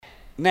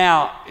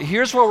Now,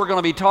 here's what we're going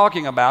to be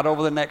talking about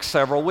over the next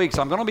several weeks.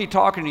 I'm going to be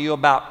talking to you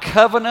about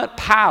covenant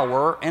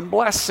power and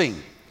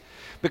blessing.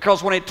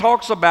 Because when it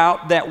talks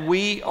about that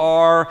we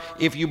are,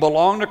 if you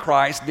belong to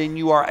Christ, then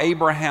you are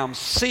Abraham's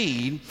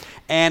seed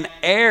and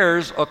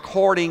heirs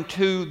according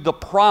to the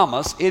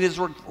promise, it is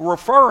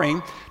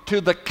referring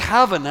to the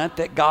covenant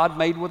that God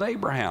made with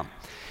Abraham.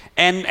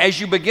 And as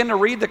you begin to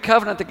read the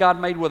covenant that God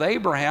made with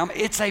Abraham,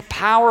 it's a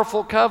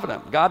powerful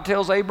covenant. God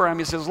tells Abraham,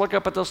 he says, look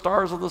up at the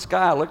stars of the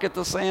sky, look at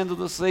the sands of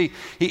the sea.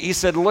 He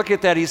said, look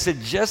at that. He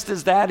said, just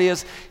as that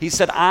is, he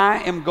said,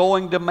 I am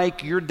going to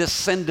make your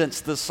descendants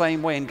the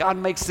same way. And God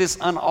makes this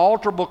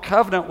unalterable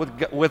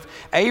covenant with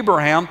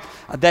Abraham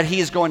that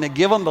he is going to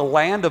give him the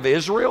land of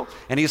Israel.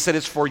 And he said,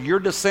 it's for your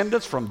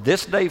descendants from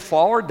this day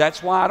forward.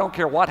 That's why I don't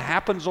care what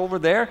happens over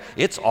there.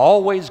 It's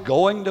always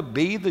going to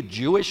be the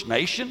Jewish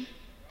nation.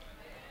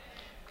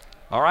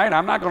 All right,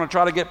 I'm not going to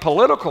try to get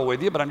political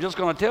with you, but I'm just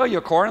going to tell you,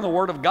 according to the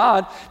Word of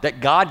God,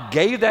 that God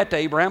gave that to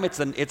Abraham.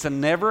 It's a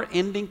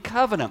never-ending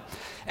covenant.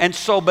 And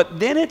so, but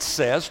then it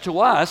says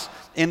to us,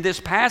 in this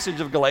passage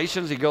of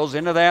Galatians, he goes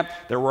into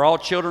that we're all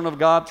children of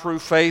God through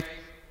faith,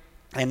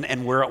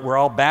 and we're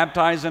all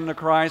baptized into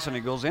Christ, and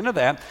he goes into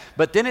that.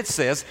 But then it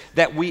says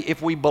that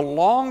if we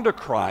belong to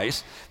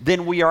Christ,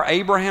 then we are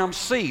Abraham's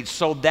seed.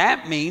 So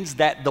that means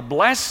that the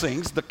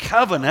blessings, the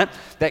covenant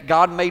that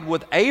God made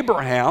with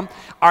Abraham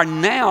are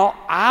now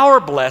our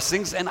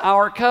blessings and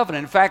our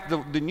covenant. In fact,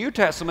 the New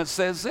Testament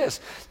says this.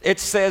 It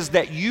says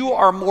that you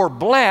are more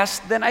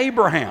blessed than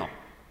Abraham.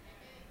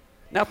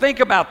 Now think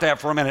about that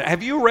for a minute.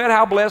 Have you read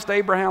how blessed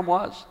Abraham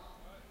was?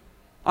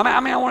 I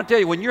mean, I want to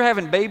tell you, when you're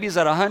having babies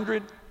at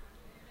 100,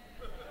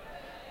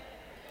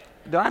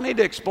 do I need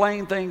to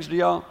explain things to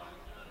y'all?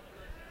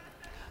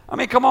 I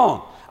mean, come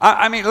on.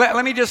 I mean,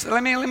 let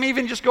me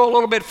even just go a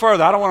little bit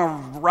further. I don't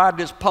want to ride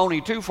this pony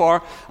too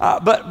far,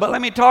 but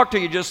let me talk to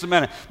you just a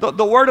minute.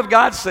 The Word of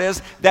God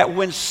says that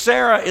when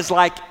Sarah is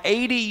like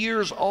 80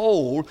 years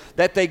old,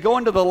 that they go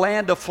into the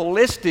land of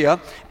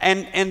Philistia,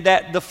 and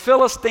that the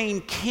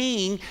Philistine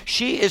king,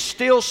 she is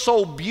still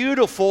so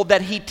beautiful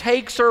that he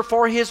takes her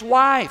for his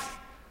wife.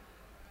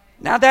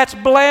 Now that's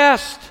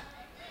blessed.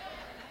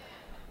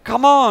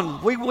 Come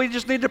on, we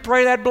just need to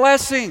pray that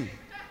blessing.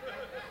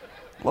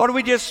 Why don't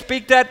we just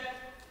speak that,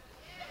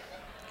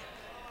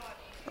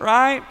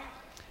 right?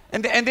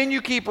 And then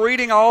you keep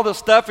reading all the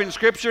stuff in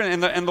Scripture,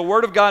 and the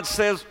Word of God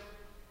says,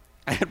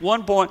 at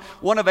one point,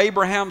 one of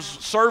Abraham's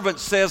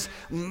servants says,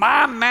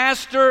 my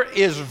master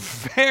is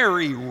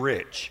very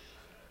rich.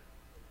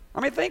 I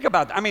mean, think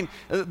about that. I mean,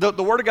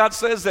 the Word of God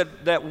says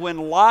that when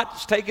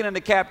Lot's taken into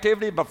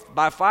captivity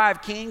by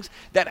 5 kings,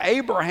 that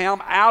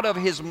Abraham, out of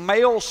his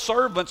male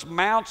servants,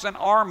 mounts an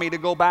army to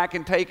go back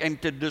and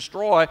to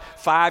destroy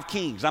 5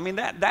 kings. I mean,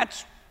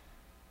 that's...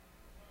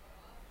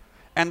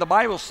 And the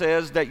Bible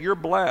says that you're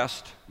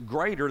blessed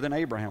greater than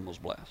Abraham was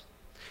blessed.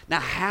 Now,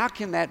 how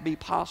can that be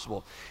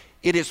possible?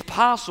 It is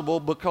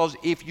possible because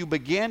if you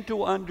begin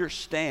to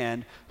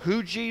understand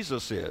who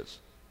Jesus is,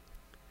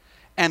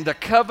 and the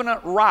covenant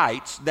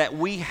rights that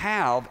we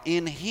have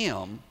in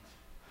Him,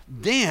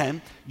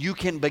 then you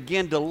can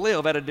begin to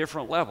live at a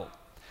different level.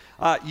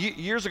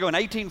 Years ago in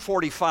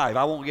 1845,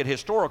 I won't get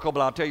historical, but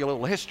I'll tell you a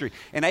little history.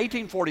 In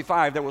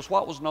 1845, there was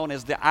what was known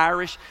as the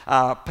Irish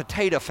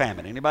potato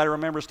famine. Anybody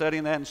remember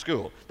studying that in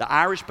school? The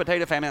Irish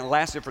potato famine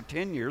lasted for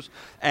 10 years,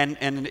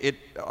 and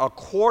a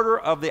quarter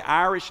of the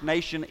Irish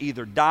nation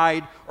either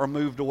died or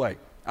moved away.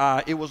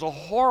 It was a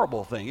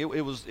horrible thing.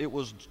 It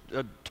was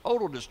a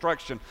total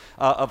destruction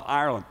of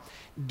Ireland.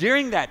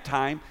 During that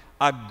time,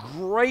 a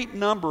great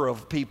number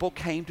of people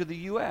came to the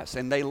U.S.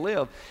 and they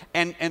lived.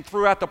 And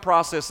throughout the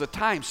process of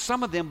time,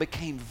 some of them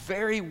became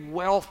very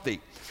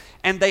wealthy.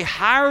 And they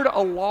hired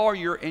a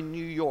lawyer in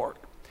New York.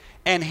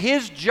 And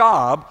his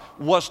job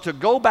was to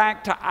go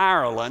back to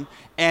Ireland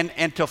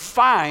and to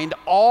find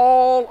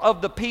all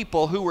of the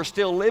people who were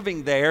still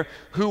living there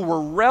who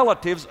were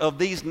relatives of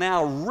these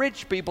now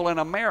rich people in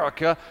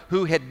America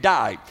who had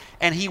died.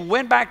 And he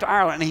went back to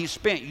Ireland and he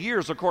spent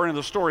years, according to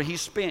the story, he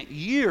spent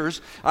years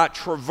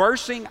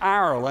traversing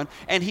Ireland,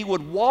 and he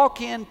would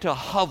walk into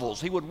hovels,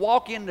 he would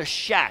walk into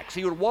shacks,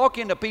 he would walk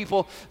into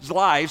people's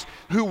lives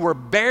who were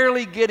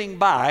barely getting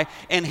by,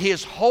 and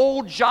his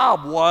whole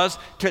job was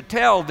to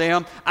tell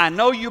them, I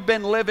know you've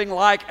been living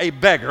like a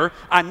beggar,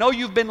 I know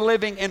you've been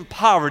living in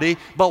poverty,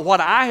 but what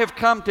I have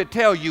come to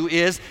tell you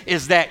is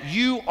that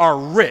you are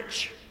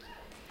rich.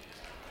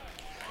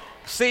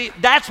 See,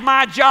 that's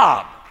my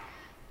job.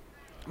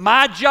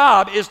 My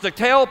job is to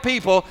tell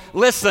people,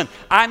 listen,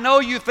 I know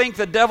you think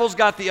the devil's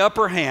got the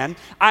upper hand.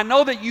 I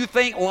know that you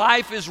think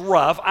life is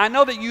rough. I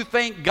know that you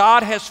think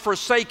God has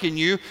forsaken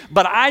you,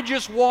 but I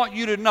just want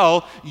you to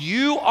know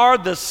you are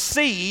the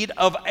seed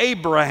of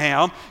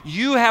Abraham.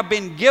 You have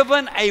been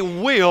given a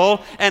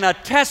will and a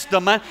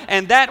testament,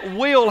 and that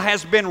will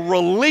has been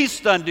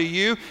released unto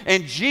you,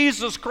 and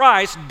Jesus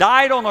Christ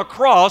died on the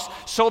cross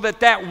so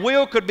that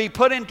will could be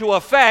put into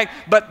effect.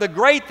 But the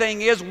great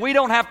thing is we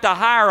don't have to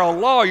hire a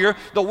lawyer.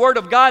 The Word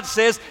of God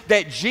says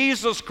that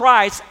Jesus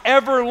Christ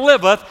ever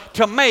liveth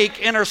to make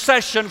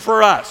intercession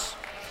for us.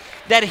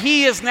 that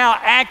he is now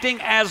acting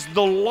as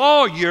the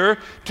lawyer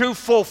to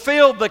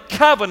fulfill the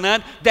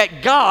covenant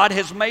that God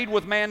has made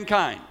with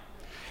mankind.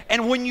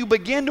 And when you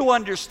begin to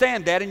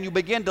understand that and you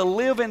begin to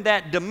live in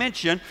that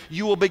dimension,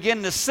 you will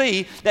begin to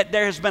see that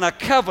there has been a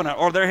covenant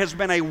or there has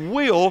been a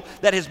will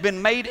that has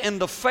been made in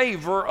the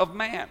favor of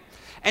man.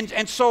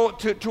 And so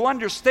to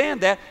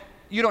understand that,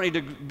 you don't need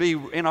to be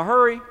in a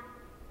hurry.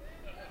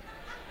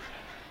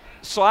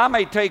 So I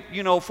may take,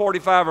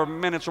 45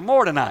 minutes or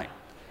more tonight,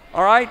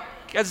 all right?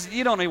 Because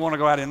you don't even want to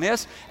go out in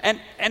this. And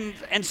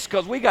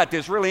because we got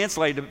this really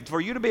insulated,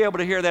 for you to be able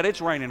to hear that,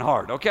 it's raining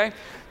hard, okay?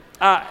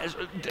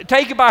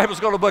 Take your Bibles,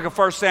 go to the book of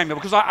 1 Samuel,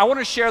 because I want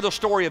to share the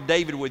story of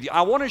David with you.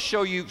 I want to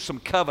show you some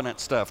covenant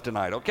stuff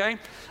tonight, okay?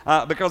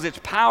 Because it's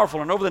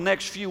powerful, and over the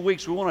next few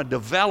weeks, we want to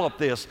develop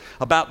this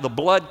about the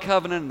blood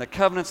covenant and the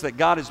covenants that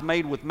God has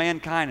made with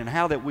mankind and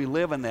how that we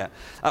live in that.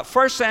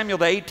 1 Samuel,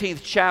 the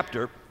 18th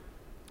chapter,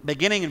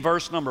 beginning in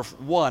verse number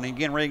 1, and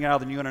again reading out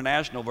of the New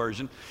International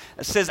Version,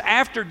 it says,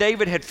 after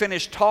David had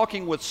finished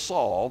talking with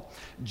Saul,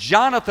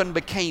 Jonathan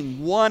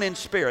became one in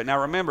spirit.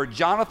 Now remember,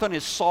 Jonathan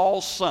is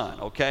Saul's son,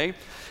 okay?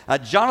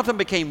 Jonathan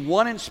became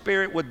one in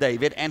spirit with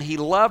David, and he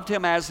loved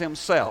him as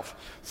himself.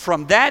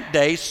 From that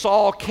day,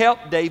 Saul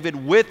kept David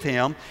with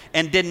him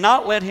and did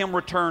not let him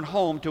return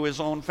home to his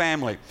own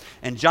family.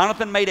 And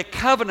Jonathan made a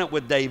covenant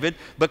with David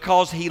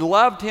because he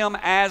loved him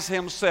as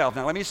himself.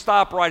 Now let me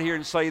stop right here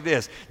and say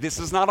this. This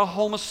is not a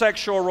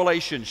homosexual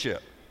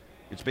relationship.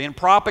 It's being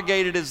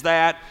propagated as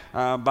that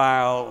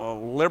by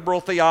liberal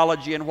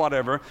theology and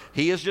whatever.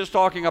 He is just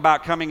talking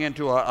about coming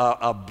into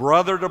a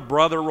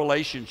brother-to-brother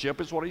relationship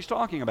is what he's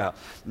talking about.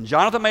 And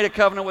Jonathan made a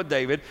covenant with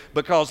David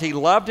because he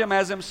loved him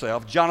as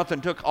himself.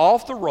 Jonathan took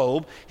off the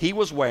robe he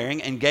was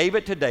wearing and gave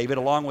it to David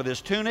along with his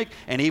tunic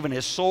and even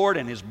his sword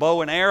and his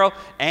bow and arrow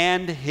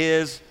and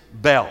his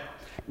belt.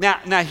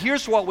 Now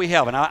here's what we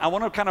have, and I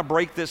want to kind of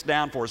break this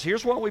down for us.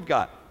 Here's what we've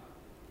got.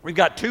 We've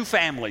got two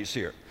families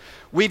here.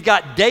 We've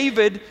got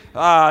David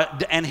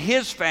and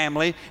his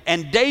family,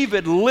 and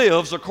David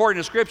lives,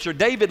 according to Scripture,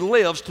 David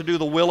lives to do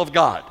the will of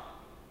God.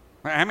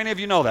 How many of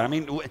you know that? I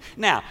mean,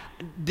 now,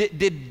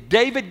 did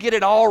David get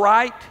it all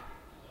right?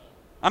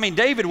 I mean,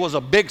 David was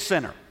a big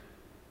sinner.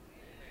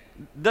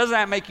 Doesn't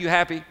that make you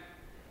happy?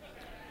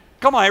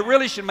 Come on, it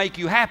really should make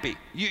you happy.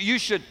 You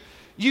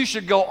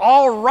should go,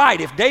 all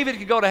right, if David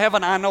could go to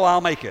heaven, I know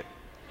I'll make it.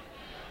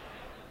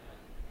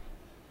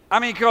 I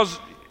mean, because...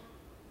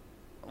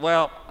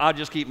 well, I'll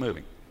just keep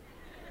moving.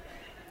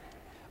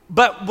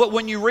 But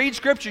when you read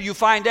Scripture, you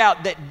find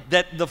out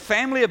that the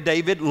family of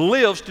David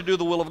lives to do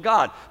the will of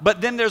God.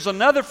 But then there's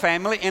another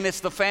family, and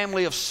it's the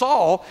family of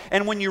Saul.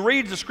 And when you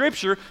read the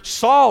Scripture,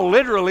 Saul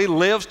literally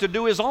lives to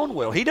do his own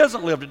will. He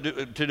doesn't live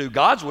to do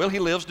God's will. He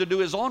lives to do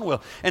his own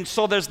will. And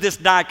so there's this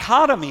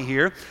dichotomy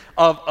here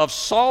of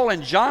Saul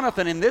and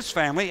Jonathan in this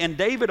family and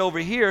David over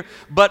here.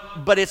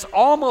 But it's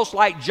almost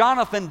like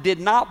Jonathan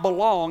did not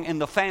belong in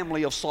the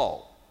family of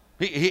Saul.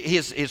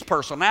 His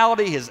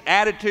personality, his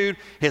attitude,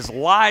 his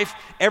life,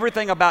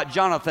 everything about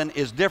Jonathan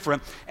is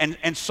different.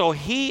 And so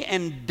he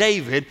and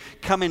David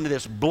come into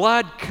this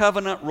blood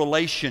covenant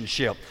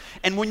relationship.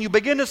 And when you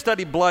begin to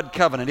study blood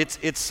covenant,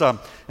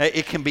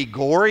 it can be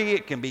gory,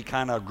 it can be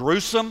kind of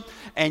gruesome,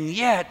 and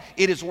yet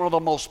it is one of the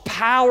most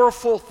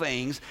powerful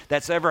things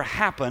that's ever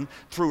happened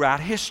throughout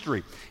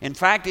history. In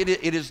fact,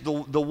 it is the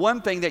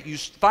one thing that you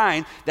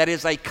find that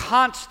is a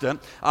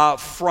constant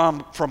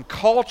from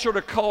culture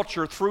to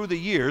culture through the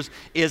years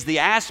is the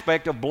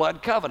aspect of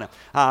blood covenant.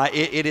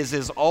 It is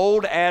as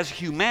old as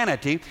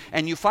humanity,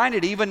 and you find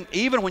it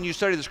even when you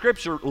study the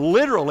Scripture,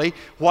 literally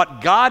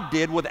what God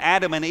did with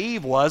Adam and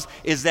Eve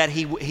is that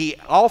he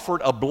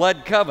offered a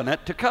blood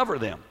covenant to cover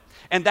them.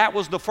 And that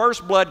was the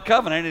first blood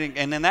covenant.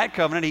 And in that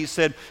covenant, he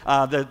said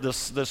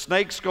the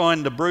snake's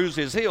going to bruise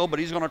his heel, but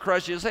he's going to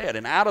crush his head.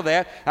 And out of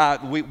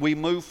that, we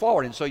move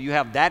forward. And so you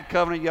have that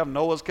covenant, you have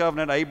Noah's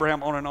covenant,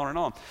 Abraham, on and on and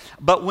on.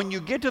 But when you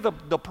get to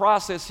the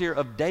process here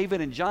of David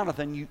and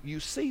Jonathan, you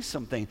see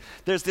something.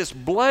 There's this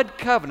blood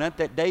covenant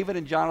that David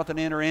and Jonathan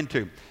enter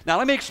into. Now,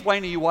 let me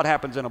explain to you what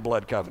happens in a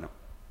blood covenant.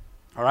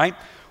 All right?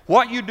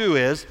 What you do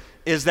is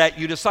that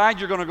you decide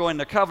you're going to go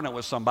into covenant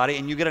with somebody,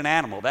 and you get an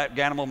animal. That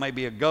animal may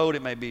be a goat,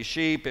 it may be a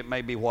sheep, it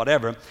may be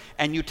whatever.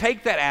 And you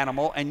take that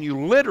animal and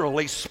you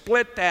literally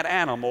split that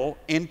animal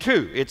in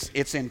two.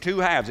 It's in two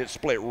halves. It's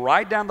split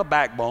right down the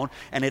backbone,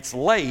 and it's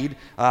laid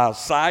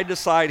side to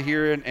side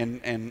here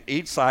and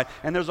each side.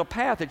 And there's a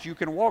path that you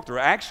can walk through.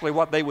 Actually,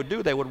 what they would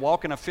do, they would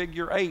walk in a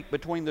figure 8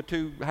 between the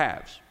two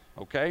halves.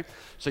 Okay,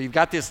 so you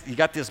got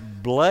this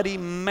bloody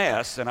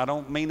mess, and I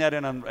don't mean that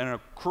in a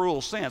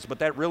cruel sense, but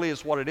that really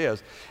is what it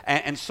is.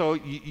 And so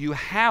you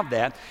have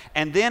that,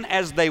 and then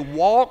as they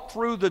walk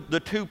through the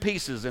two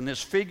pieces in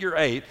this figure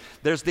 8,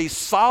 there's these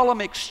solemn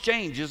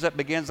exchanges that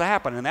begins to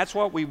happen, and that's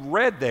what we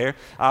read there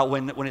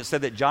when it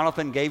said that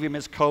Jonathan gave him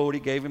his coat,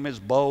 he gave him his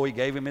bow, he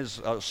gave him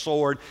his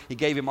sword, he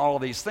gave him all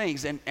of these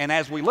things. And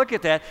as we look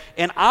at that,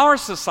 in our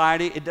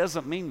society, it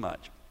doesn't mean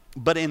much,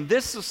 but in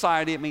this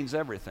society, it means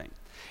everything.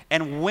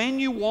 And when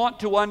you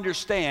want to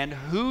understand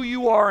who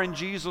you are in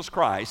Jesus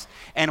Christ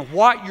and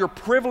what your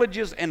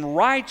privileges and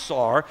rights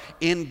are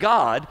in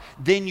God,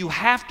 then you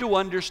have to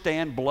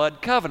understand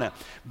blood covenant,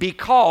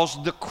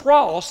 because the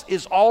cross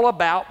is all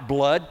about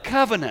blood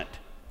covenant.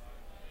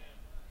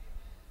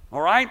 All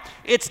right?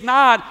 It's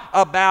not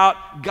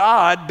about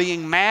God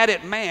being mad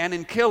at man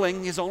and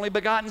killing his only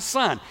begotten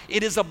Son.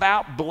 It is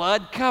about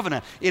blood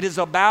covenant. It is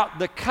about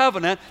the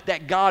covenant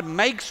that God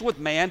makes with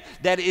man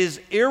that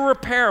is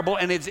irreparable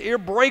and it's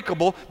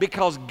unbreakable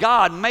because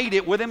God made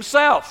it with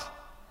himself.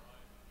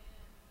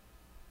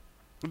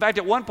 In fact,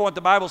 at one point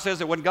the Bible says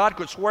that when God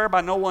could swear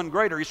by no one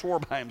greater, he swore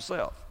by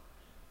himself.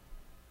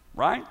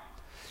 Right?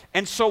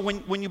 And so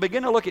when you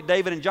begin to look at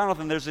David and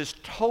Jonathan, there's this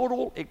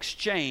total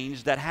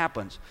exchange that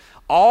happens.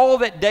 All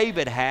that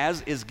David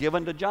has is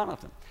given to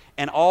Jonathan.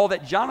 And all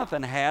that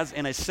Jonathan has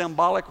in a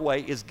symbolic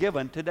way is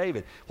given to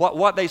David.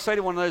 What they say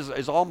to one another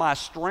is all my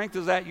strength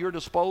is at your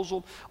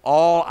disposal.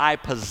 All I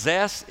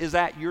possess is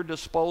at your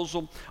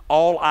disposal.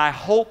 All I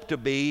hope to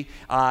be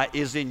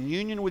is in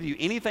union with you.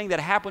 Anything that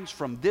happens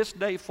from this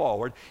day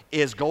forward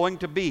is going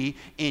to be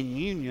in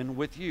union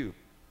with you.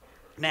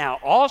 Now,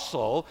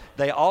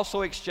 they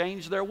also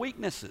exchange their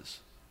weaknesses.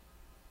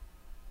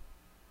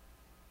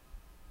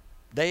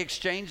 They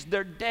exchanged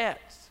their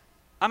debts.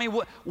 I mean,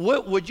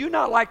 would you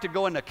not like to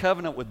go into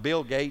covenant with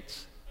Bill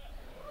Gates?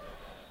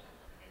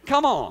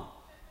 Come on.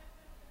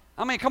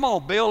 I mean, come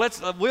on, Bill.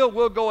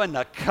 We'll go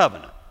into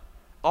covenant.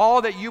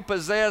 All that you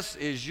possess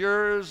is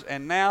yours,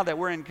 and now that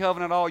we're in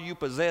covenant, all you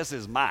possess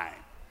is mine.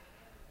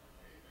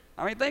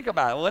 I mean, think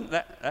about it. Wouldn't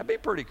that'd be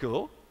pretty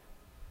cool.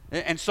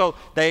 And so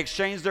they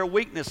exchange their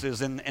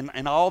weaknesses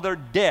and all their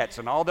debts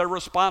and all their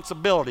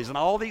responsibilities, and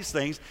all these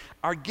things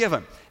are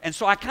given. And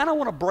so I kind of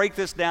want to break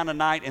this down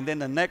tonight, and then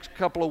the next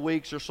couple of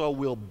weeks or so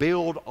we'll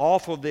build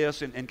off of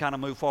this and kind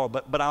of move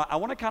forward. But I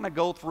want to kind of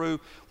go through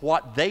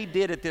what they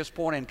did at this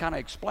point and kind of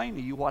explain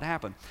to you what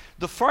happened.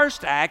 The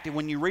first act,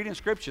 when you read in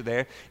Scripture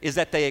there, is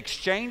that they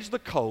exchanged the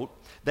coat,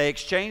 they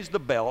exchanged the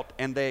belt,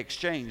 and they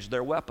exchanged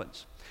their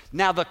weapons.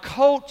 Now the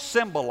coat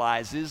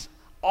symbolizes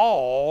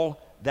all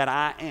that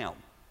I am.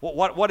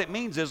 What it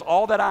means is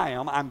all that I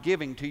am, I'm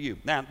giving to you.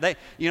 Now,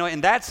 in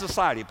that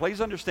society,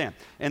 please understand,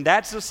 in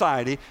that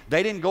society,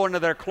 they didn't go into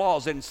their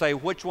closet and say,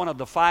 which one of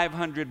the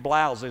 500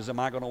 blouses am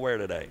I going to wear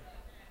today?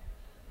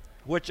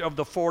 Which of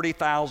the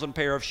 40,000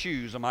 pair of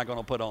shoes am I going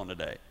to put on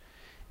today?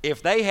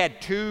 If they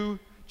had 2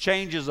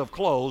 changes of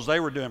clothes,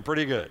 they were doing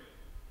pretty good.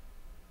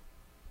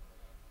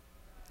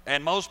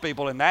 And most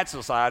people in that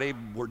society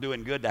were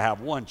doing good to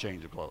have 1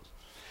 change of clothes.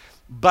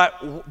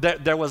 But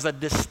there was a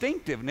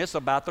distinctiveness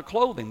about the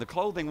clothing. The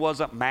clothing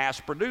wasn't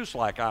mass-produced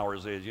like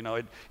ours is.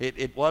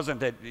 It wasn't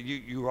that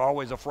you were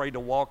always afraid to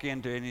walk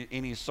into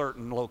any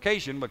certain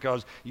location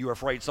because you were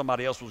afraid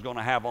somebody else was going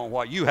to have on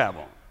what you have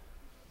on.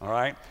 All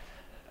right?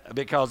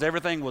 Because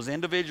everything was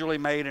individually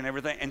made and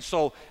everything. And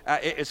so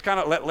it's kind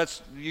of,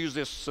 let's use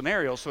this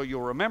scenario so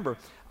you'll remember.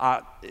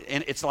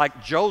 And it's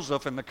like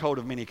Joseph in the coat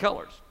of many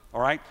colors. All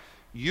right?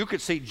 You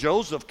could see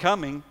Joseph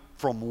coming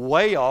from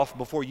way off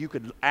before you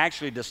could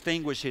actually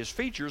distinguish his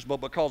features,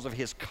 but because of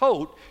his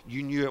coat,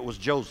 you knew it was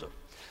Joseph.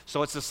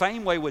 So it's the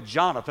same way with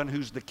Jonathan,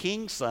 who's the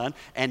king's son,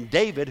 and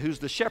David, who's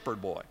the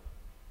shepherd boy.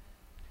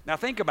 Now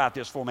think about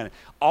this for a minute.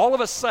 All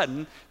of a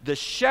sudden, the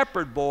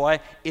shepherd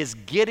boy is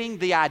getting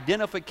the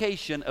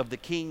identification of the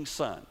king's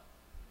son.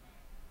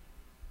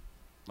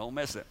 Don't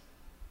miss it.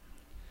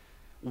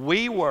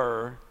 We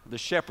were the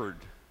shepherd.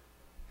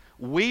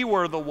 We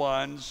were the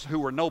ones who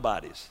were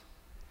nobodies.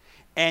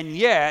 And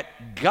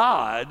yet,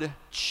 God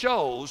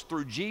chose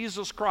through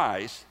Jesus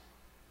Christ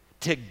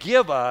to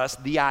give us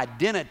the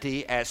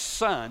identity as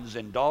sons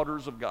and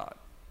daughters of God.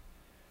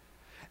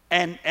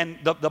 And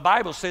the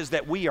Bible says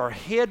that we are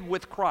hid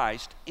with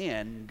Christ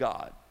in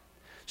God.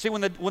 See,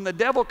 when the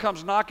devil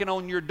comes knocking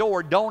on your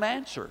door, don't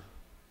answer.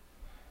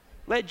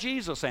 Let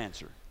Jesus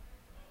answer.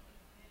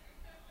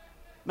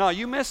 No,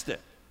 you missed it.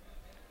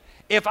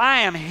 If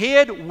I am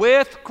hid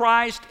with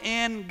Christ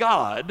in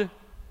God,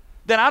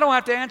 then I don't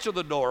have to answer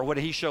the door when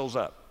he shows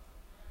up.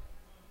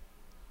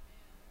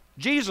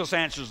 Jesus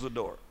answers the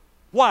door.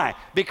 Why?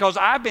 Because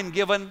I've been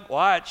given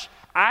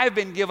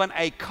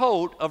a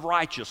coat of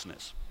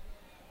righteousness.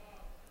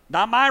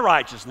 Not my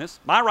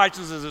righteousness. My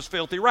righteousness is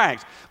filthy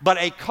rags. But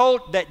a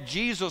coat that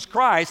Jesus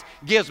Christ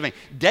gives me.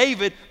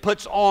 David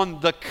puts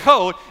on the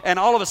coat, and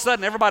all of a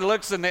sudden everybody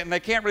looks and they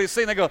can't really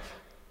see, and they go,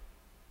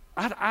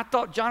 I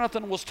thought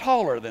Jonathan was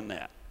taller than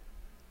that.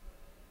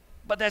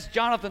 But that's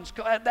Jonathan's,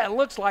 that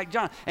looks like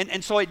John.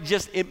 And so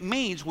it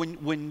means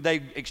when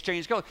they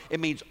exchange clothes, it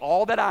means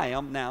all that I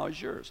am now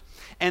is yours.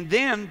 And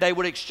then they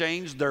would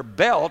exchange their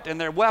belt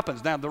and their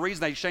weapons. Now, the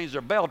reason they exchanged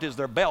their belt is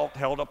their belt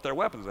held up their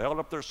weapons. They held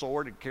up their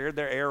sword and carried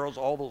their arrows,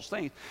 all those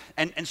things.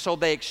 And so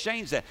they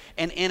exchanged that.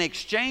 And in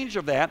exchange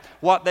of that,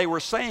 what they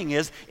were saying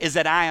is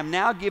that I am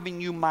now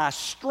giving you my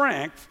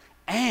strength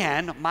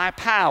and my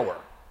power.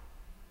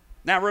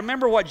 Now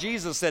remember what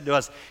Jesus said to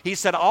us. He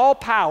said, all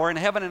power in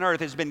heaven and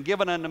earth has been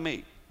given unto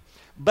me.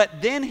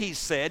 But then he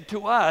said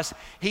to us,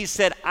 he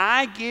said,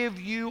 I give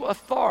you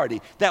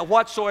authority, that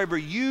whatsoever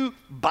you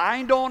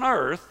bind on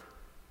earth,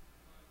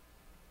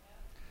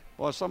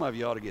 well, some of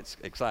you ought to get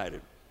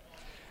excited.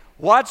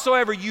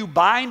 Whatsoever you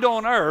bind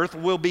on earth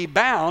will be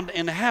bound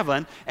in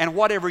heaven, and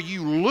whatever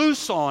you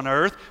loose on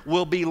earth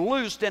will be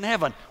loosed in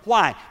heaven.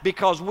 Why?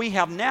 Because we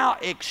have now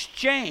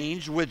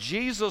exchanged with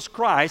Jesus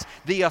Christ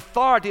the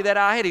authority that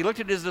I had. He looked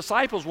at his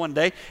disciples one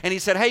day and he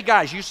said, hey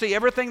guys, you see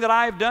everything that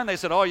I have done? They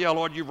said, oh yeah,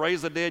 Lord, you've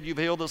raised the dead, you've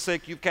healed the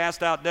sick, you've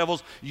cast out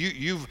devils,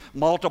 you've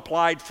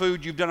multiplied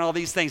food, you've done all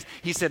these things.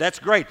 He said, that's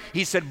great.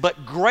 He said,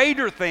 but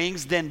greater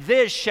things than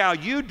this shall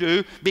you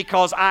do,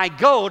 because I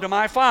go to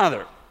my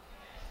Father.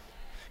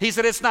 He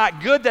said, it's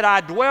not good that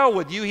I dwell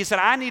with you. He said,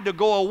 I need to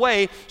go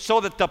away so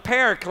that the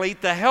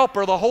Paraclete, the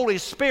Helper, the Holy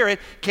Spirit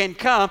can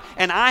come,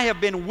 and I have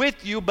been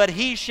with you, but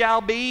he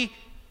shall be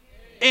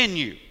in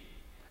you.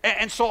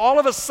 And so all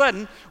of a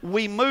sudden,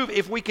 we move,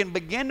 if we can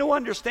begin to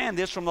understand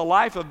this from the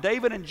life of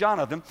David and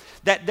Jonathan,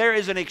 that there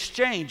is an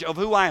exchange of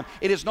who I am.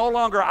 It is no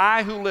longer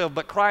I who live,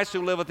 but Christ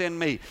who liveth in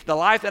me. The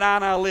life that I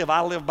now live,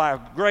 I live by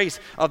grace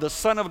of the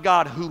Son of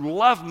God who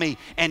loved me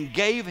and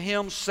gave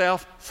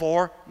himself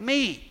for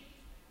me.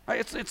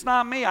 It's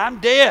not me.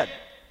 I'm dead.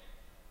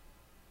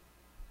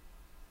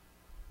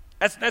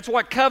 That's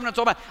what covenant's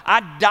all about.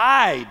 I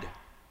died.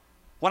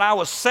 When I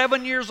was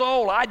 7 years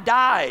old, I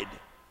died.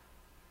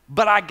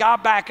 But I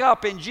got back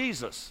up in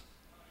Jesus.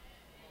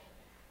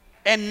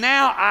 And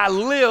now I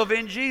live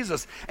in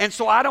Jesus. And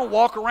so I don't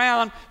walk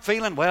around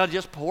feeling, well,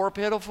 just poor,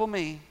 pitiful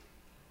me.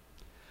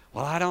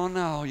 Well, I don't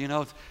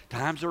know,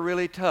 times are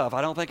really tough.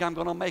 I don't think I'm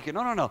going to make it.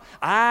 No.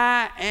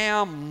 I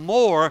am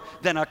more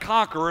than a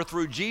conqueror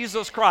through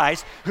Jesus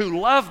Christ, who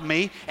loved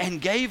me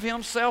and gave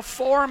himself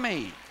for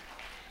me.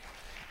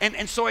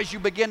 And so as you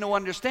begin to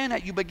understand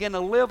that, you begin to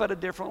live at a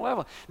different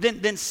level.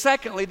 Then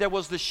secondly, there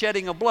was the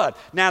shedding of blood.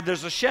 Now,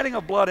 there's a shedding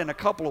of blood in a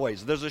couple of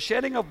ways. There's a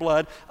shedding of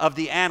blood of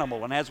the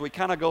animal. And as we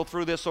kind of go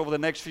through this over the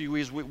next few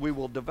weeks, we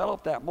will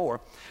develop that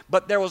more.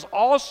 But there was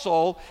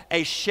also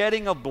a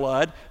shedding of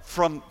blood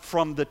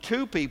from the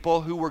two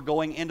people who were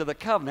going into the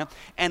covenant.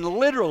 And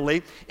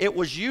literally, it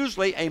was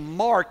usually a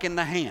mark in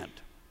the hand.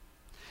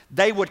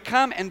 They would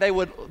come and they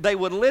would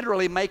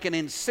literally make an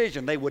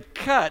incision. They would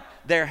cut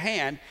their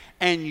hand,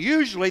 and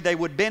usually they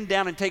would bend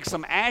down and take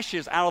some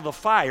ashes out of the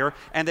fire,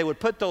 and they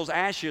would put those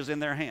ashes in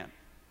their hand.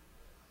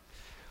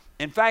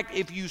 In fact,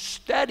 if you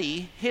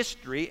study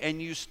history and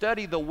you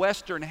study the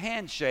Western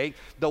handshake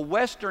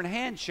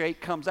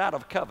comes out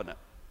of covenant.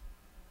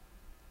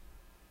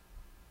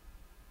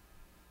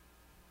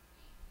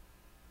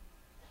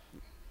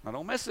 Now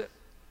don't miss it.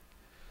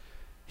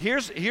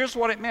 Here's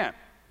what it meant.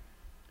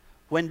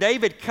 When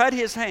David cut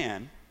his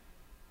hand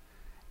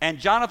and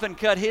Jonathan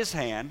cut his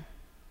hand,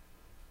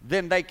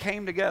 then they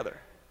came together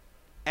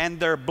and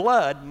their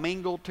blood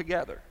mingled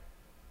together.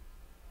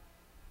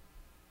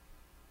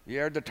 You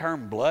heard the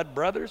term blood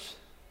brothers?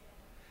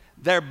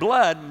 Their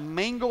blood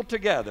mingled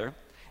together,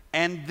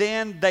 and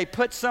then they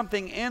put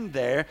something in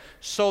there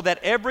so that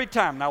every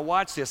time, now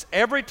watch this,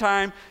 every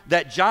time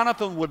that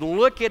Jonathan would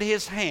look at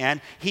his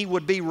hand, he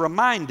would be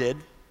reminded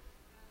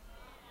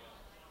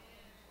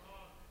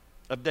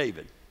of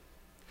David.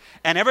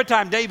 And every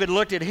time David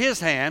looked at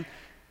his hand,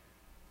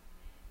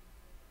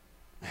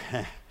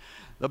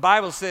 the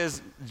Bible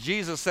says,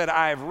 Jesus said,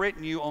 I have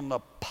written you on the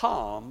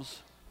palms.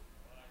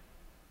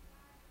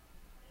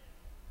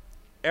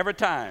 Every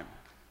time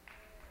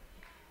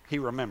he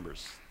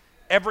remembers.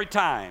 Every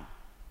time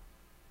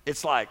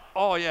it's like,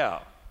 oh yeah.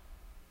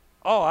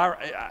 Oh,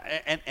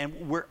 and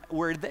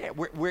we're there.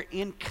 We're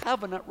in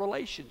covenant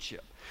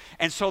relationship.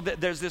 And so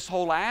there's this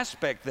whole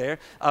aspect there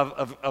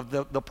of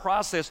the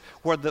process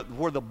where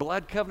the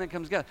blood covenant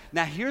comes together.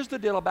 Now, here's the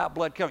deal about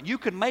blood covenant. You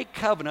can make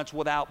covenants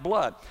without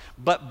blood,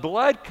 but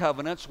blood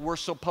covenants were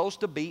supposed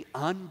to be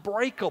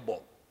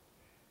unbreakable.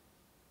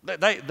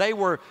 They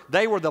were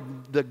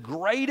the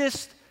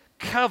greatest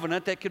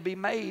covenant that could be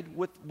made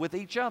with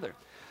each other.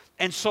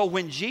 And so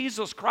when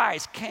Jesus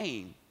Christ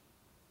came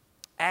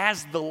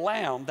as the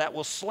Lamb that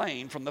was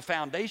slain from the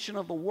foundation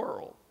of the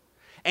world,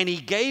 and he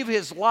gave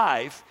his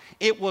life,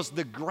 it was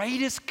the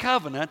greatest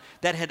covenant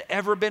that had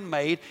ever been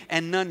made,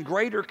 and none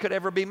greater could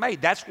ever be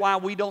made. That's why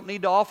we don't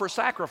need to offer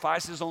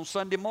sacrifices on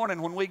Sunday morning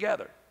when we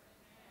gather.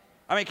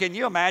 I mean, can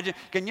you imagine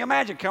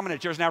coming to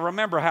church? Now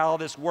remember how all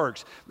this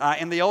works.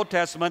 In the Old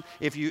Testament,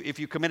 if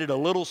you committed a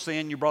little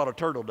sin, you brought a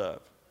turtle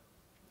dove.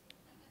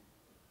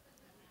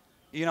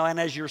 And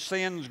as your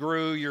sins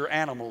grew, your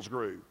animals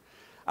grew.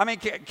 I mean,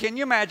 can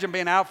you imagine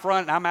being out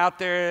front, and I'm out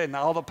there, and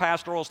all the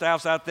pastoral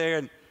staff's out there,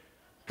 and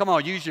come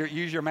on, use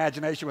your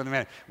imagination with a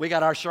minute. We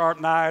got our sharp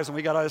knives, and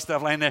we got all this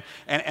stuff laying there,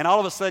 and all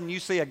of a sudden you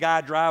see a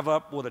guy drive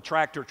up with a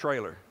tractor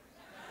trailer.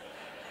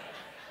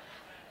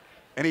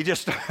 And he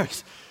just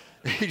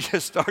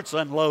starts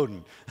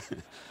unloading.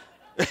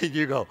 And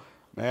you go,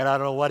 man, I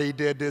don't know what he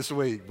did this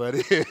week, but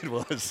it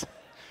was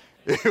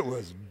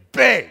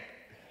big.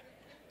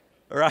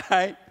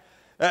 Right?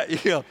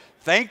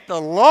 Thank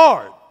the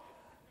Lord.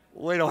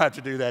 We don't have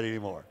to do that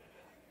anymore.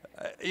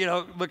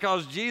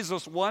 Because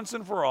Jesus once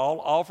and for all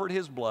offered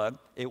his blood.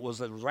 It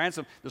was a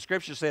ransom. The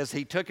scripture says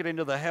he took it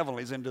into the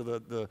heavenlies,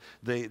 into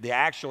the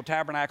actual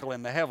tabernacle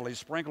in the heavenlies,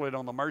 sprinkled it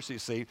on the mercy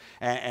seat,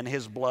 and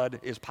his blood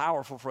is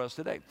powerful for us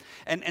today.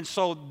 And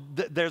so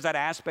there's that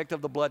aspect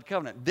of the blood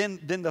covenant.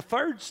 Then the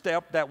third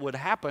step that would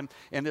happen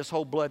in this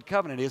whole blood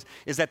covenant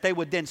is that they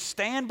would then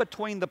stand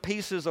between the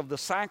pieces of the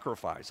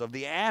sacrifice, of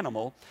the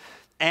animal,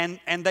 and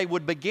they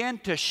would begin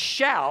to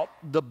shout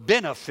the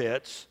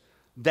benefits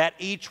that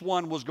each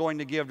one was going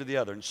to give to the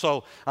other. And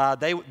so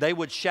they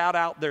would shout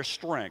out their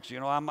strengths.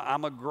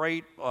 I'm a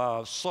great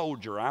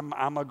soldier.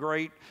 I'm a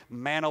great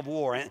man of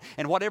war.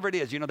 And whatever it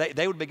is,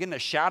 they would begin to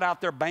shout out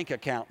their bank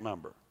account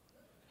number.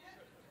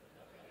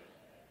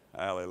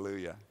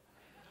 Hallelujah.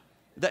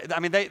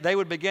 They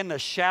would begin to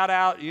shout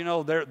out,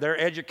 their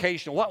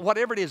education,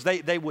 whatever it is,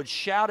 they would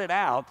shout it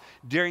out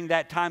during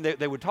that time.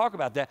 They would talk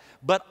about that.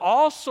 But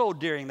also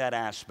during that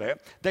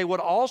aspect, they would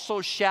also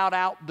shout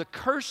out the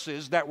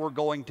curses that were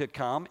going to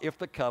come if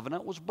the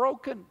covenant was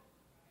broken.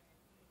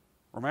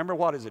 Remember,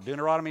 what is it?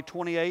 Deuteronomy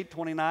 28,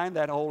 29,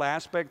 that whole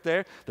aspect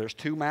there. There's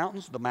two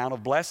mountains, the mount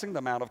of blessing,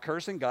 the mount of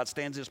cursing. God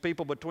stands his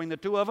people between the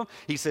two of them.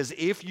 He says,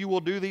 if you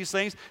will do these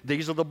things,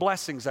 these are the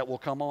blessings that will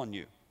come on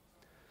you.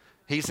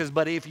 He says,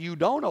 but if you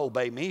don't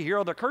obey me, here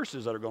are the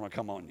curses that are going to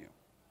come on you.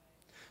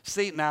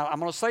 See, now I'm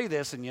going to say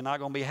this, and you're not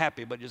going to be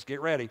happy, but just get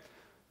ready.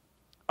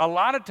 A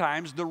lot of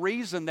times, the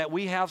reason that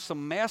we have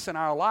some mess in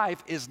our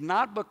life is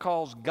not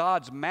because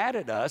God's mad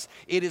at us.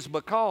 It is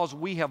because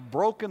we have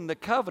broken the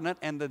covenant,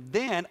 and that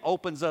then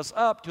opens us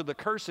up to the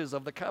curses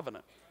of the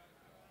covenant.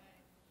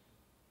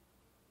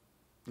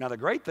 Now, the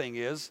great thing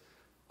is,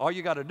 all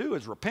you got to do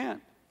is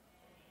repent,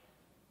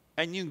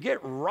 and you can get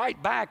right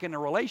back in a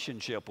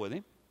relationship with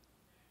him.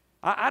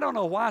 I don't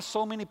know why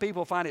so many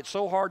people find it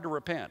so hard to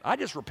repent. I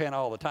just repent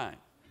all the time.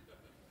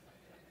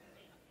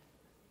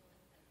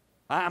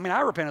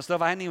 I repent of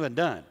stuff I hadn't even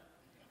done.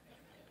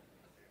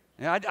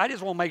 I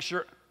just want to make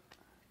sure.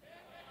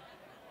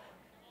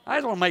 I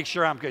just want to make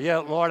sure I'm good. Yeah,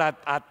 Lord,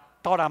 I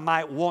thought I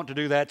might want to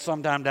do that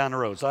sometime down the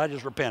road, so I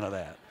just repent of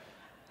that.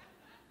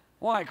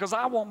 Why? Because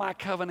I want my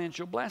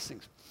covenantal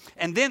blessings.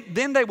 And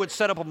then they would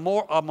set up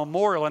a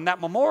memorial, and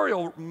that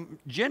memorial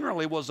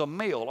generally was a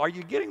meal. Are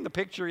you getting the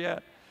picture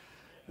yet?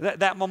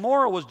 That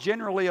memorial was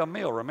generally a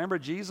meal. Remember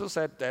Jesus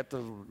at the,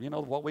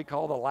 what we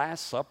call the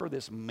Last Supper,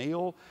 this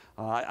meal?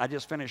 I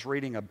just finished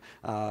reading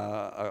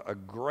a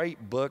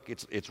great book.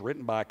 It's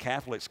written by a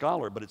Catholic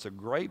scholar, but it's a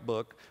great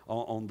book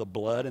on the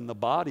blood and the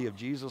body of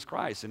Jesus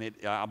Christ. And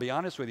I'll be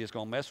honest with you, it's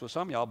going to mess with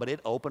some of y'all, but it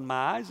opened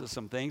my eyes to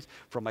some things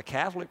from a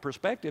Catholic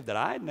perspective that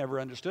I had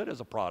never understood as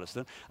a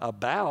Protestant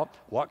about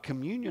what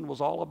communion was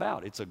all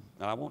about.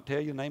 I won't tell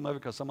you the name of it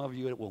because some of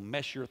you, it will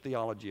mess your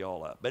theology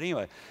all up. But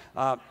anyway,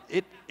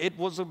 it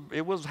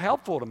was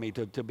helpful to me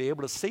to be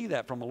able to see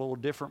that from a little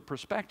different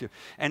perspective.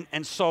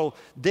 And so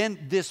then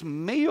this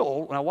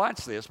meal, now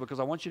watch this because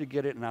I want you to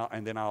get it,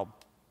 and then I'll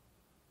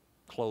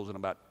close in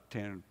about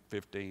 10,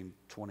 15,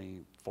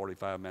 20,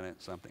 45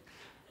 minutes, something.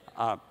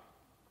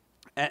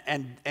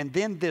 And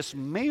then this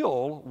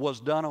meal was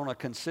done on a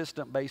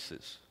consistent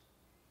basis.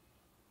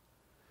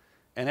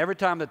 And every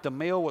time that the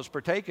meal was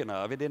partaken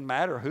of, it didn't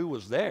matter who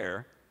was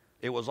there,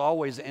 it was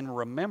always in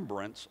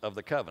remembrance of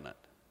the covenant.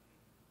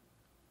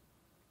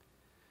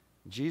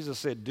 Jesus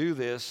said, do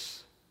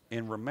this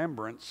in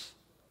remembrance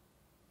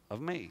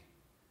of me.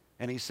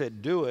 And he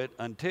said, do it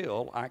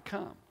until I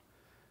come.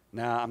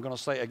 Now, I'm going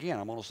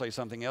to say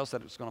something else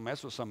that it's going to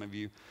mess with some of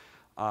you.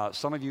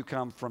 Some of you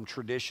come from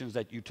traditions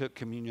that you took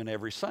communion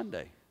every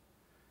Sunday.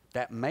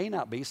 That may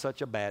not be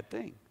such a bad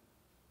thing.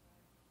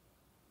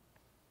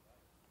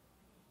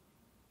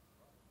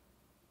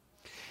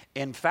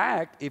 In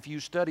fact, if you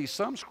study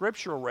some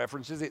scriptural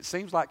references, it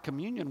seems like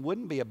communion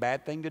wouldn't be a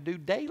bad thing to do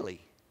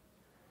daily.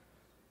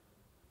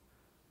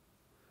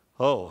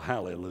 Oh,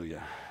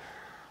 hallelujah.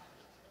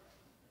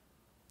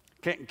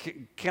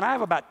 Can I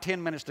have about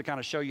 10 minutes to kind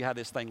of show you how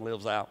this thing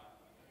lives out?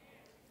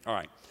 All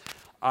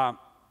right.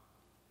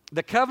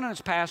 The covenant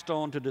is passed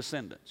on to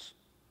descendants.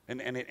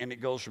 And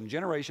it goes from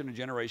generation to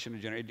generation to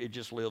generation. It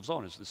just lives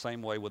on. It's the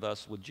same way with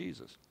us with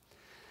Jesus.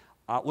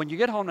 When you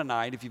get home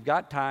tonight, if you've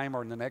got time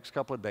or in the next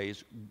couple of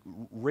days,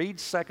 read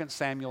 2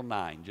 Samuel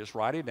 9. Just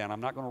write it down.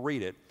 I'm not going to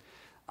read it.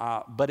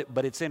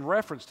 But it's in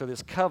reference to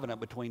this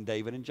covenant between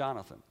David and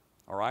Jonathan.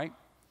 All right?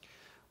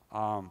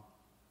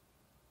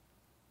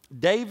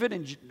 David,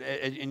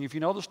 and if you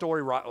know the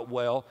story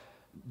well,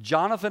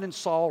 Jonathan and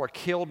Saul are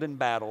killed in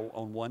battle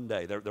on one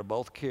day. They're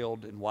both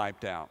killed and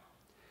wiped out.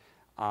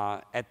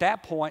 At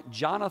that point,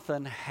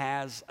 Jonathan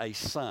has a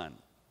son.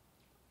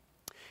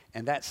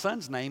 And that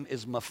son's name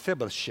is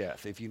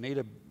Mephibosheth. If you need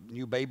a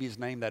new baby's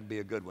name, that'd be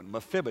a good one.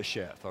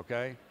 Mephibosheth,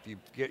 okay?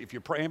 If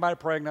you're anybody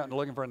pregnant and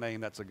looking for a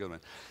name, that's a good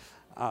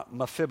one.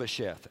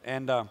 Mephibosheth.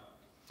 And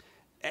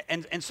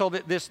so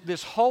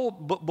this whole,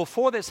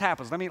 before this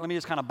happens, let me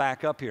just kind of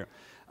back up here.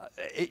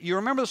 You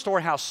remember the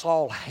story how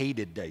Saul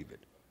hated David.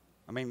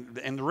 I mean,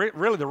 and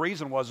really the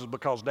reason was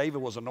because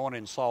David was anointed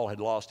and Saul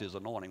had lost his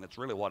anointing. That's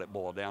really what it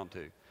boiled down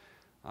to.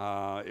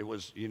 It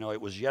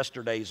was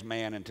yesterday's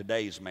man and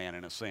today's man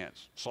in a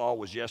sense. Saul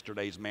was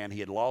yesterday's man. He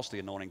had lost the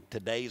anointing.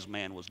 Today's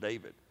man was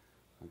David.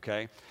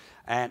 Okay?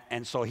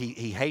 And so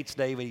he hates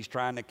David. He's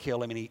trying to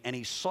kill him. And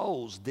he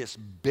sows this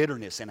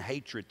bitterness and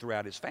hatred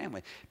throughout his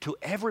family to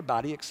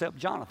everybody except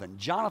Jonathan.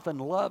 Jonathan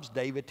loves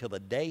David till the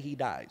day he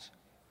dies.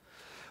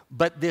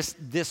 But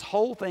this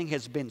whole thing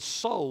has been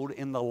sowed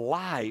in the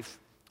life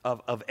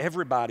of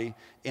everybody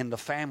in the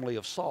family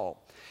of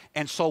Saul.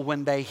 And so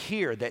when they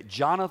hear that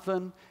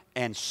Jonathan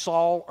and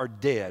Saul are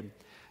dead,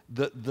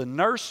 the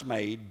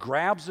nursemaid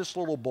grabs this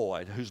little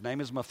boy, whose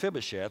name is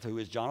Mephibosheth, who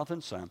is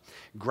Jonathan's son,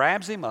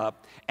 grabs him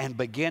up and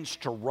begins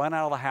to run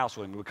out of the house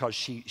with him because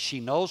she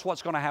knows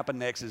what's going to happen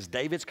next is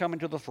David's coming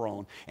to the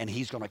throne and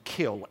he's going to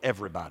kill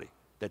everybody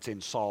that's in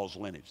Saul's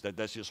lineage.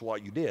 That's just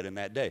what you did in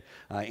that day.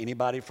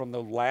 Anybody from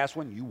the last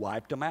one, you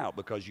wiped them out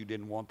because you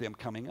didn't want them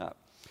coming up.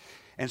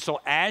 And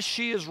so as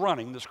she is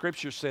running, the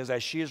scripture says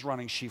as she is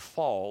running, she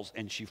falls,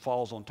 and she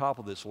falls on top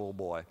of this little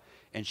boy,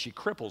 and she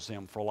cripples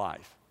him for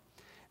life.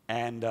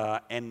 And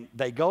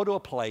they go to a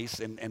place,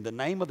 and the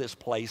name of this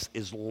place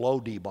is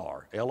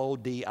Lo-debar,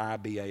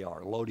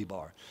 L-O-D-I-B-A-R,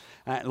 Lo-debar.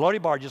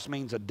 Lo-debar just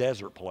means a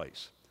desert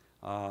place.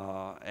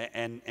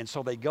 And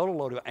so they go to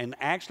Lo-debar, and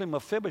actually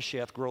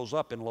Mephibosheth grows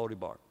up in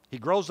Lo-debar. He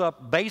grows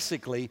up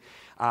basically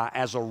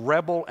as a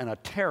rebel and a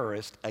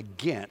terrorist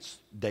against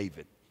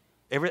David.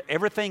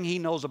 Everything he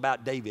knows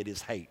about David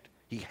is hate.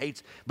 He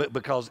hates, but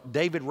because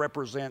David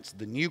represents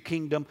the new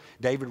kingdom,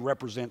 David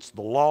represents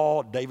the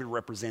law, David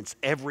represents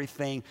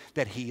everything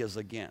that he is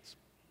against.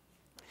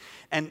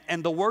 And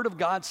the Word of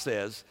God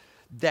says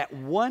that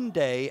one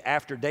day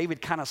after David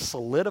kind of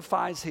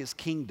solidifies his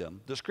kingdom,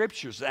 the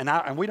Scriptures,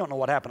 and we don't know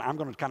what happened. I'm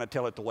going to kind of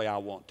tell it the way I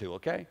want to,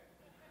 okay?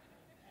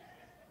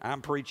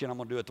 I'm preaching, I'm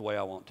going to do it the way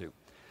I want to.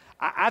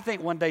 I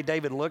think one day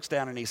David looks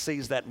down and he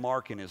sees that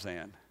mark in his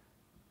hand.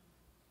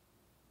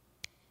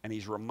 And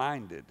he's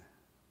reminded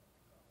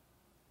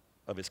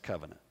of his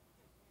covenant.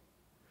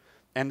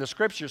 And the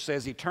scripture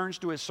says he turns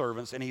to his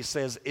servants and he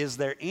says, is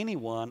there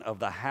anyone of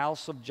the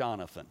house of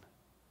Jonathan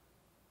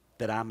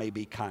that I may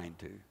be kind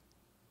to?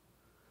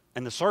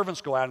 And the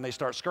servants go out and they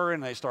start scurrying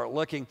and they start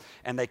looking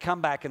and they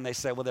come back and they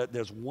say, well,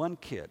 there's one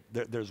kid,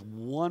 there's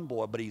one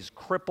boy, but he's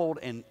crippled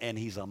and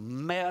he's a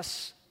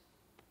mess.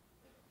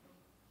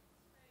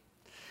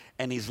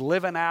 And he's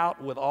living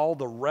out with all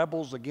the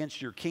rebels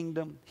against your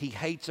kingdom. He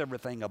hates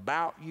everything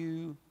about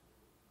you.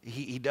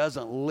 He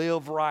doesn't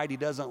live right. He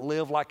doesn't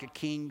live like a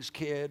king's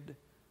kid.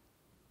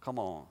 Come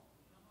on.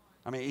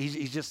 I mean,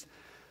 he's just,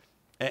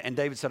 and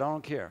David said, I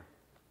don't care.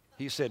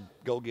 He said,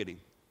 go get him.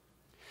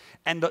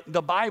 And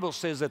the Bible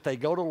says that they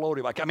go to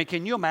Lo-debar. I mean,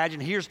 can you imagine?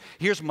 Here's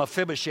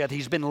Mephibosheth.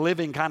 He's been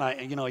living kind of,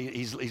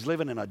 he's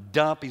living in a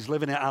dump. He's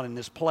living out in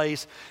this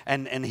place.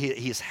 And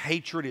his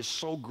hatred is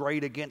so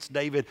great against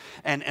David.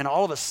 And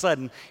all of a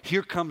sudden,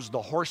 here comes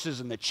the horses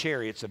and the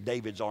chariots of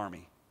David's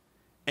army.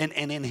 And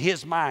in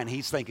his mind,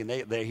 he's thinking,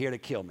 they're here to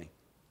kill me.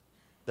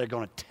 They're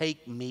going to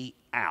take me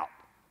out.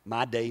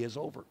 My day is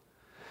over.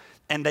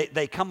 And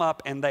they come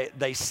up and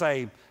they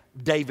say,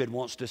 David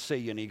wants to see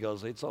you. And he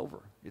goes, it's over.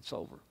 It's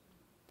over.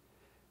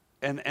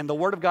 And the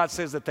Word of God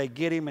says that they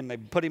get him and they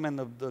put him in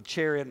the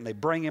chariot and they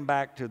bring him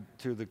back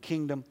to the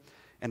kingdom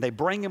and they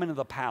bring him into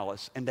the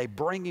palace and they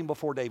bring him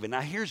before David. Now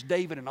here's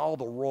David in all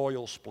the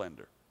royal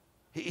splendor.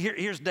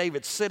 Here's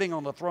David sitting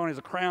on the throne. He has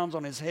the crowns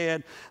on his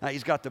head.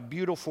 He's got the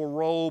beautiful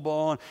robe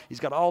on. He's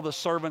got all the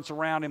servants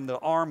around him. The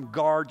armed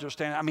guards are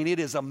standing. I mean, it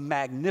is a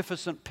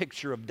magnificent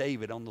picture of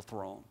David on the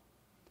throne.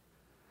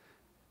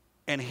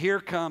 And here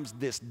comes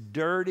this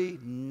dirty,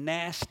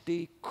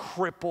 nasty,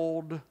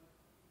 crippled,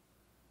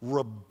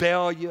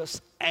 rebellious,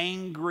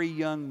 angry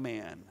young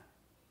man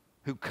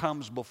who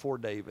comes before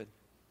David.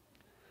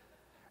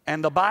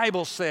 And the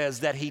Bible says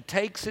that he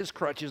takes his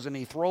crutches and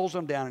he throws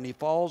them down and he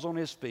falls on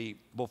his feet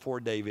before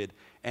David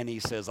and he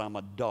says, I'm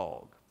a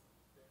dog.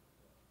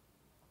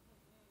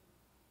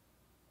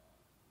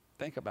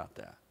 Think about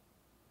that.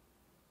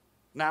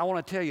 Now I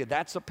want to tell you,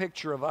 that's a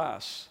picture of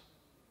us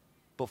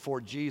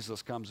before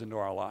Jesus comes into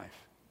our life.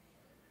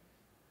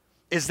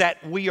 Is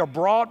that we are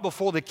brought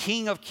before the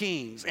King of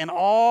Kings in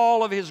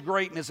all of his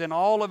greatness and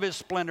all of his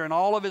splendor and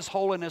all of his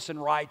holiness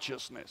and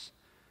righteousness.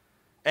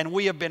 And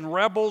we have been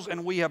rebels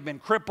and we have been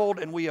crippled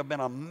and we have been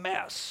a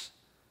mess.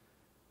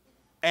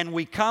 And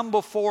we come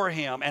before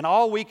him and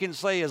all we can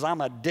say is,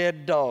 I'm a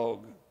dead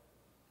dog.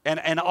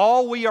 And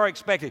all we are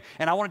expecting,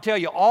 and I want to tell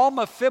you, all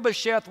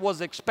Mephibosheth was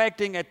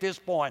expecting at this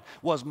point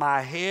was my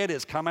head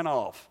is coming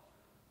off.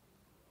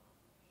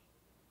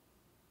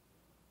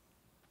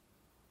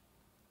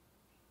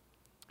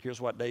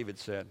 Here's what David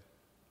said.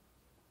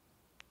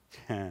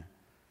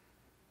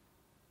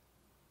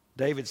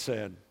 David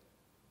said,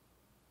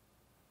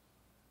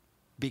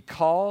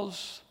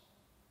 because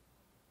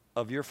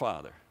of your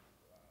father,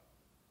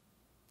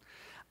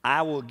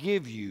 I will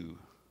give you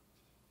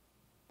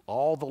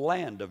all the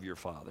land of your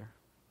father.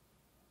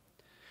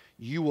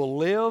 You will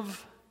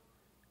live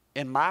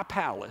in my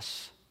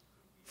palace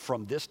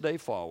from this day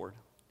forward.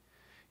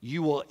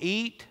 You will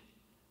eat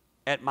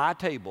at my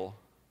table,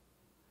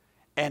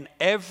 And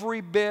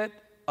every bit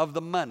of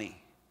the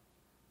money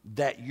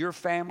that your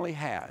family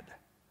had,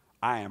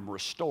 I am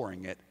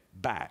restoring it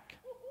back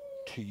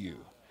to you.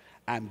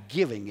 I'm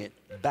giving it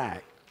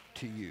back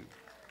to you.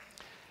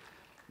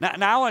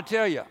 Now I want to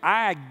tell you,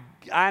 I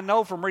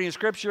know from reading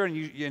Scripture,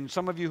 and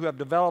some of you who have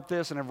developed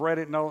this and have read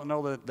it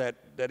know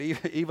that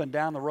even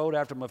down the road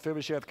after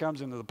Mephibosheth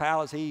comes into the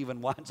palace, he even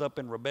winds up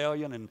in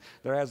rebellion, and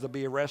there has to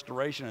be a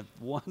restoration.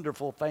 It's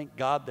wonderful, thank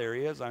God there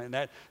is. I mean,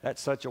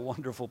 that's such a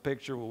wonderful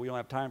picture. Well, we don't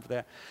have time for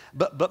that.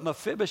 But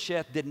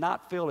Mephibosheth did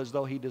not feel as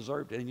though he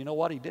deserved it, and you know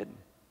what? He didn't.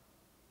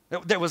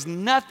 There was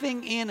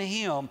nothing in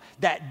him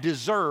that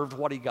deserved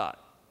what he got.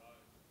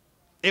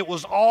 It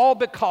was all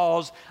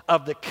because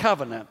of the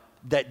covenant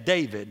that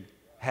David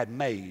had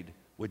made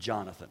with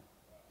Jonathan.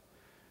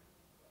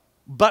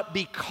 But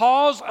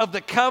because of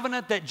the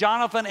covenant that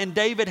Jonathan and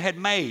David had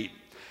made,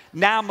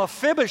 now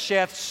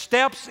Mephibosheth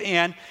steps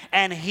in,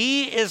 and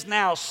he is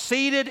now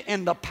seated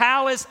in the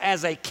palace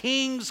as a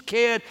king's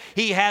kid.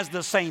 He has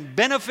the same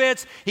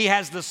benefits, he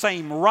has the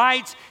same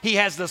rights, he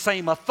has the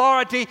same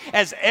authority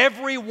as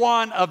every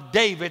one of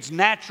David's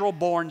natural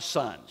born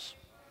sons.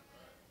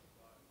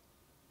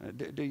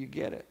 Do you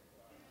get it?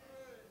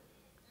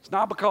 It's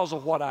not because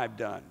of what I've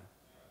done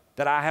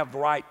that I have the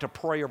right to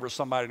pray over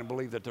somebody and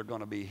believe that they're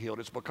going to be healed.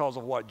 It's because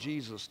of what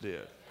Jesus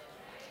did.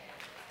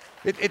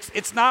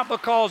 It's not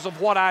because of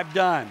what I've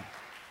done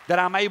that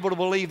I'm able to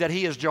believe that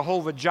He is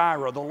Jehovah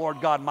Jireh, the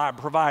Lord God, my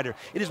provider.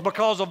 It is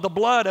because of the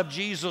blood of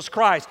Jesus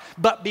Christ.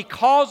 But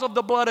because of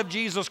the blood of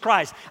Jesus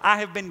Christ, I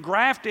have been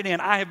grafted in,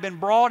 I have been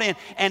brought in,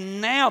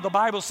 and now the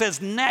Bible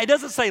says, now, it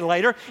doesn't say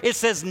later, it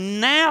says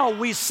now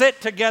we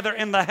sit together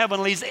in the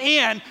heavenlies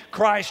in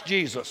Christ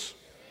Jesus.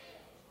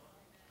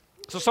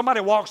 So somebody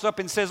walks up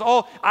and says,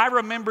 oh, I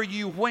remember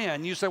you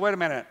when. You say, wait a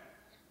minute.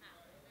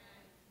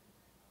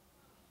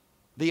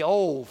 The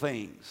old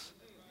things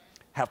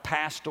have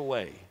passed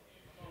away.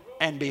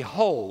 And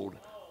behold,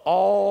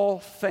 all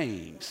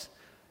things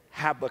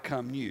have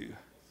become new.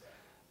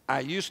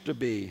 I used to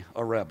be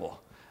a rebel.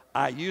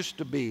 I used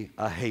to be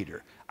a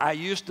hater. I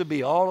used to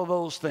be all of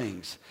those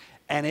things.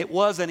 And it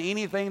wasn't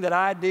anything that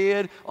I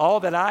did. All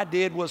that I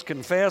did was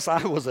confess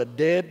I was a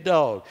dead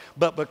dog.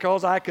 But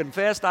because I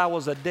confessed I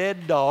was a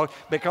dead dog,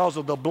 because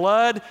of the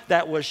blood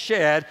that was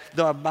shed,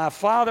 my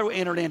Father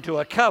entered into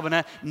a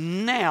covenant.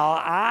 Now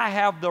I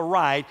have the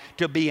right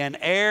to be an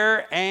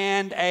heir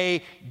and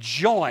a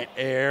joint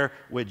heir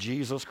with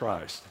Jesus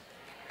Christ.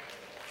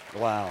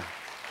 Wow.